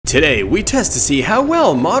Today, we test to see how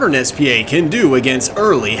well modern SPA can do against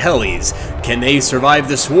early Helis. Can they survive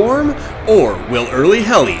the swarm, or will early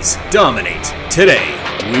Helis dominate? Today,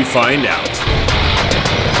 we find out.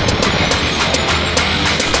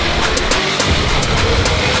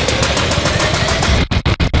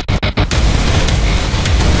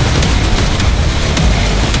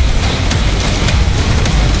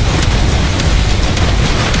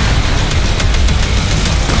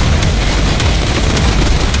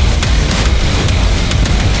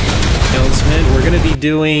 We're going to be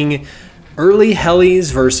doing early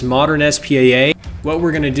Helis versus modern SPAA. What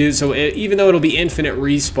we're going to do, so even though it'll be infinite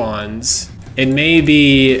respawns, it may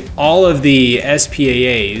be all of the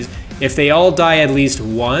SPAAs. If they all die at least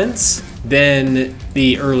once, then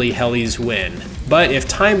the early Helis win. But if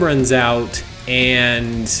time runs out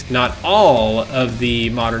and not all of the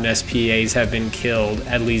modern SPAAs have been killed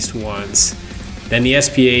at least once, then the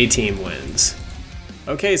SPAA team wins.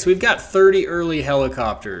 Okay, so we've got 30 early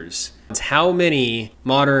helicopters. How many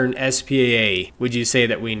modern SPAA would you say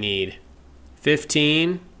that we need?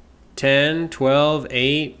 15, 10, 12,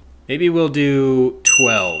 8? Maybe we'll do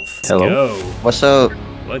 12. Let's go. What's up?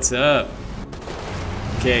 What's up?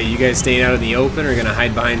 Okay, you guys staying out in the open or gonna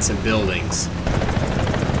hide behind some buildings?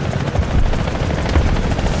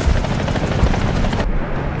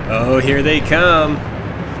 Oh, here they come.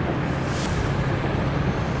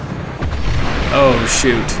 Oh,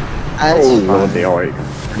 shoot. Oh, they are.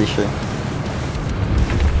 Pretty sure.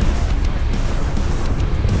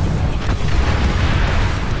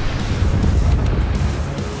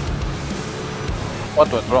 What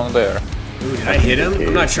went wrong there? Ooh, did I hit him?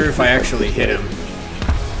 I'm not sure if I actually hit him.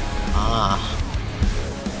 Ah.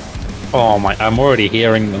 Oh my, I'm already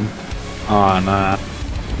hearing them. Oh nah.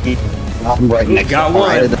 I'm right next got to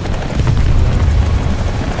one.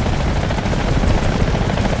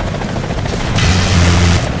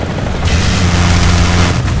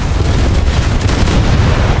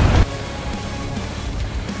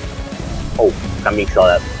 Coming, saw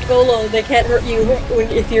that. Go low, they can't hurt you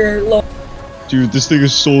if you're low. Dude, this thing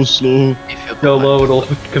is so slow. Go low, it'll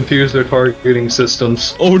confuse their targeting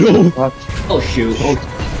systems. Oh no! Oh shoot. Oh.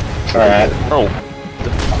 Alright. Oh.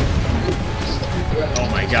 Oh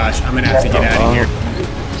my gosh, I'm gonna have to get out of here.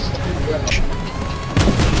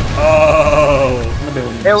 Oh!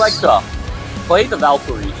 Hey Alexa, play the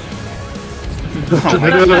Valkyries. Keep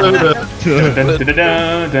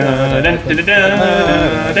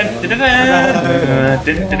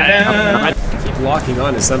locking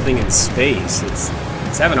onto something in space.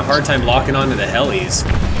 It's having a hard time locking onto the Helis.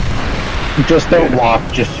 Just don't walk,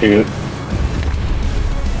 just shoot.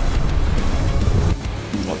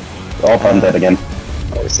 Oh, I'm dead again.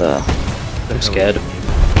 I was I'm scared.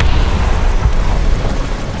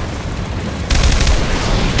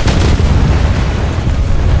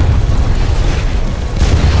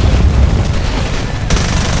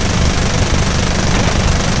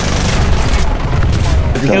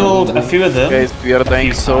 Killed a few of them. Guys, we are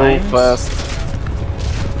dying so fast.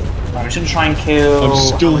 Right, we should try and kill. I'm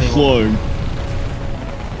still flying.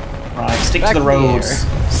 Right, stick to the roads.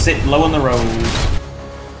 Sit low on the road.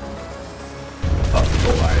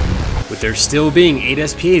 With there still being 8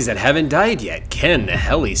 SPAs that haven't died yet, can the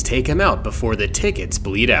Helis take him out before the tickets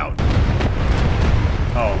bleed out?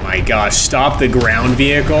 Oh my gosh, stop the ground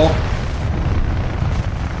vehicle.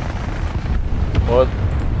 What?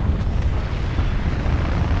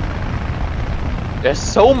 There's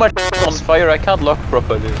so much on fire, I can't lock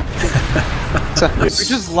properly. We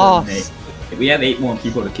just lost. We have 8 more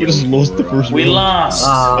people to kill. We just lost the first one. We lost.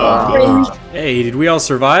 Hey, did we all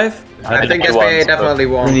survive? I think SPA definitely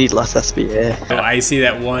won. We need less SPA. Oh, I see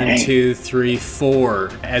that 1, 2, 3,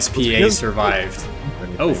 4 SPA survived.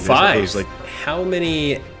 Oh, 5. How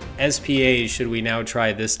many SPAs should we now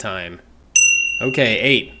try this time? Okay,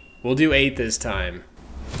 8. We'll do 8 this time.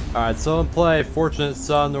 Alright, someone play Fortunate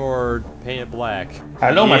Son or Paint It Black.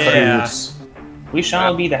 Hello, my friends. We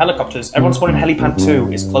shall be the helicopters. Everyone spawning helipad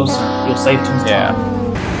 2 is closer. You'll save tons of time.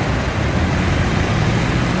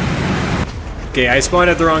 Okay, I spawned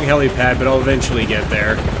at the wrong helipad, but I'll eventually get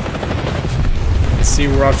there. Let's see,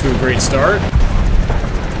 we're off to a great start.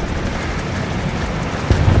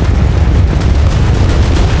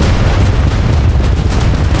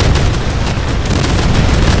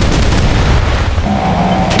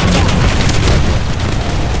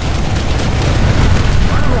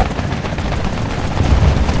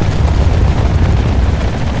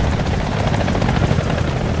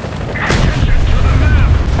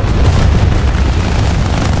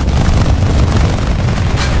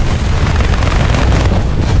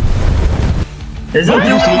 There's a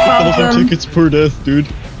 1,000 tickets per death, dude.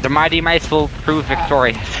 The Mighty Mice will prove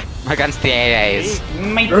victorious against the AAs.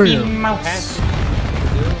 Mighty Mouse.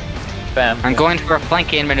 Bam. I'm going for a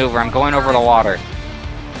flanking maneuver. I'm going over the water.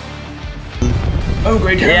 Oh,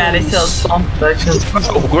 great heavens. Yeah, they sell some sections.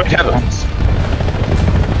 Oh, great heavens.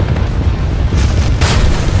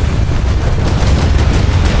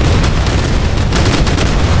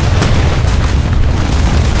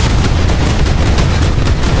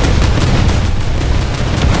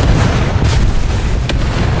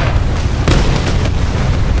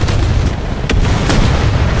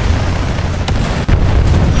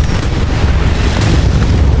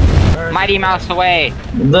 Mighty Mouse away.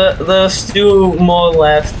 There's two more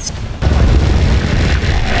left.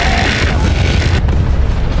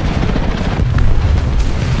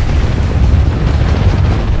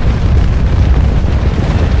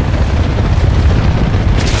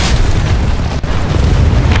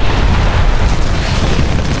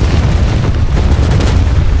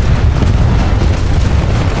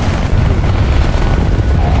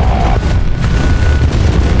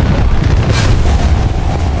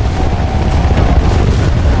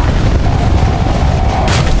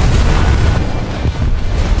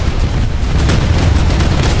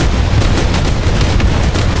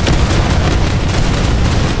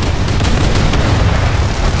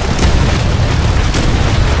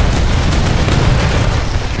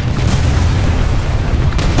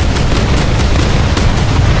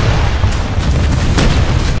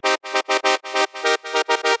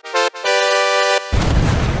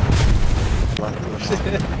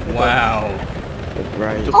 Wow.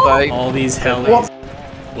 Right. All these Helis.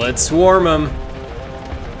 Let's swarm them.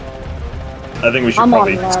 I think we should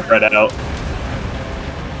probably spread out.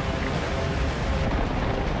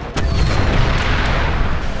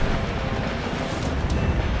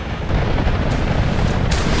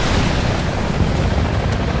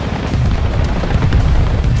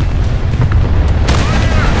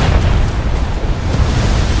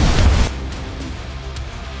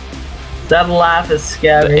 That laugh is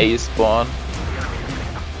scary. The A spawn.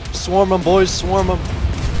 Swarm them, boys, swarm them.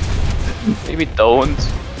 Maybe don't.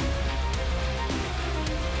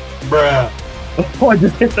 Bruh. Oh, I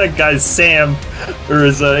just hit that guy's Sam. Or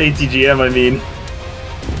his ATGM, I mean.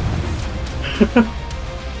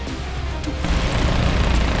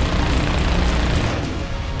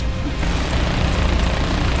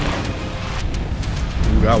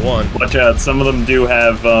 You got one. Watch out, some of them do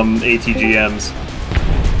have ATGMs.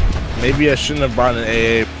 Maybe I shouldn't have brought an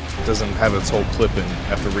AA. It doesn't have its whole clip and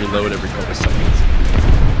have to reload every couple seconds.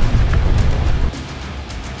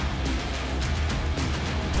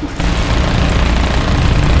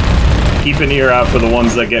 Keep an ear out for the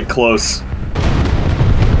ones that get close.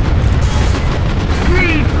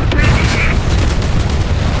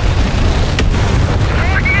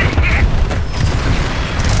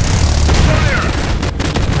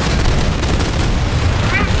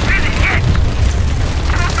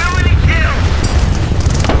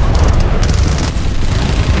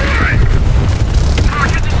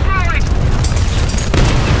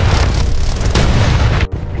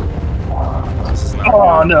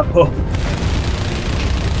 Oh no!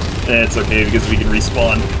 It's okay because we can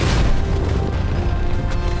respawn.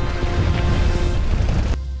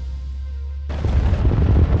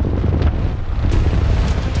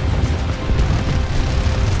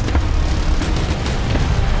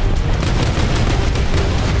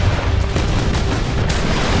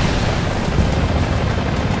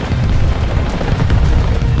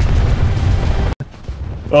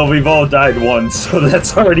 Well, we've all died once, so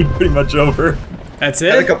that's already pretty much over. That's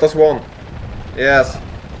it? Helicopters won. Yes.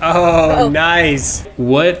 Oh, nice.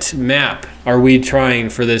 What map are we trying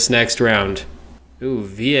for this next round? Ooh,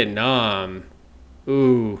 Vietnam.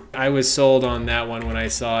 Ooh, I was sold on that one when I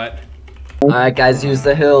saw it. Alright guys, use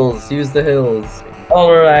the hills, use the hills.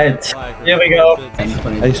 Alright, here we go.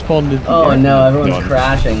 I spawned in. Oh no, everyone's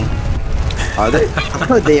crashing. Are they?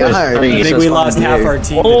 Oh, they are. I think we lost half our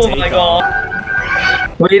team Oh to take my off.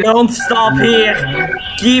 god. We don't stop here.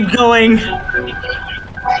 Keep going.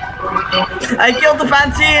 I killed the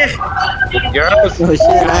Pantsir! Yes! Oh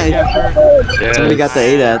shit, nice. Somebody got the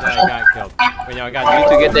ADATS. I got killed. Wait, no, I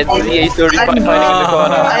got You need to get that CA-35 hiding in the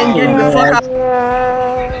corner. I'm getting the fuck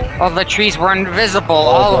out. All the trees were invisible.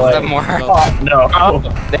 All of them were. No.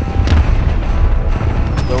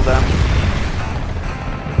 Kill them.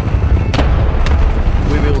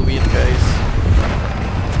 We will win, guys.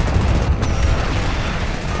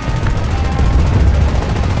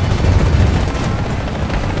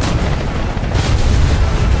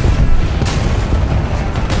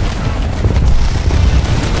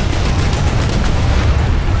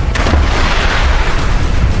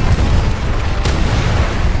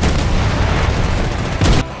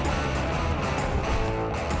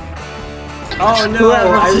 Oh no!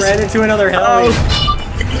 I ran into another heli.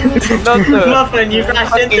 Muffin, you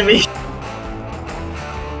crashed into me.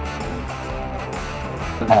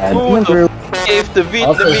 Who the f gave the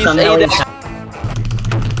Vietnamese ADATS?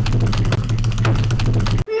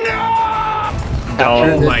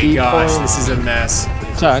 Oh my gosh, this is a mess.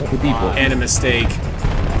 And a mistake.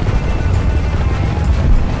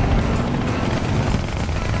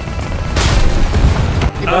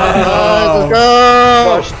 Oh, let's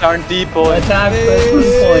go! Gosh darn depot. Attack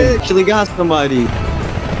point. Actually got somebody.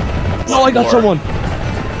 Oh, I got someone.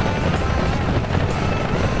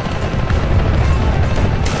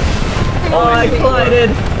 Oh, I collided.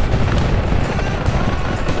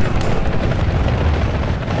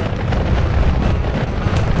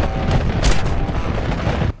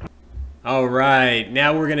 Alright,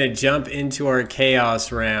 now we're gonna jump into our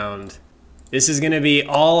chaos round. This is gonna be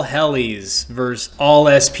all Helis versus all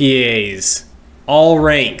SPAs. All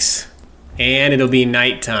ranks. And it'll be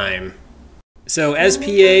nighttime. So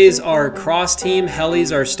SPAs are cross team,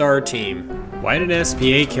 Helis are star team. Why did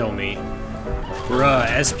SPA kill me? Bruh,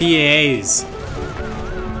 SPAs.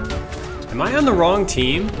 Am I on the wrong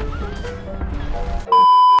team?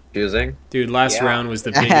 Confusing. Dude, last round was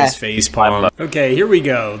the biggest facepalm. Okay, here we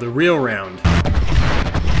go, the real round.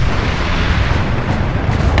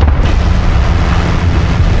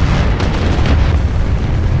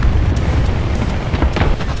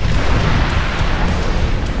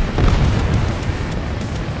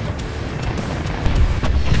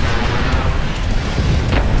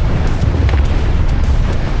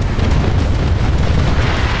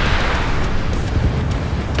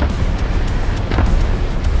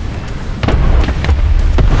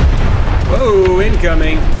 Whoa,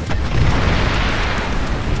 incoming.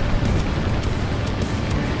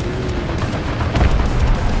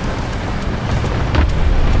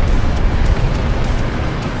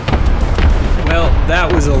 Well,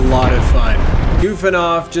 that was a lot of fun. Goofing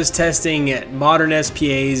off, just testing modern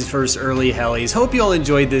SPAs versus early Helis. Hope you all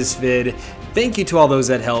enjoyed this vid. Thank you to all those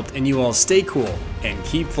that helped, and you all stay cool and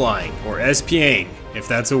keep flying, or SPAing, if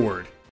that's a word.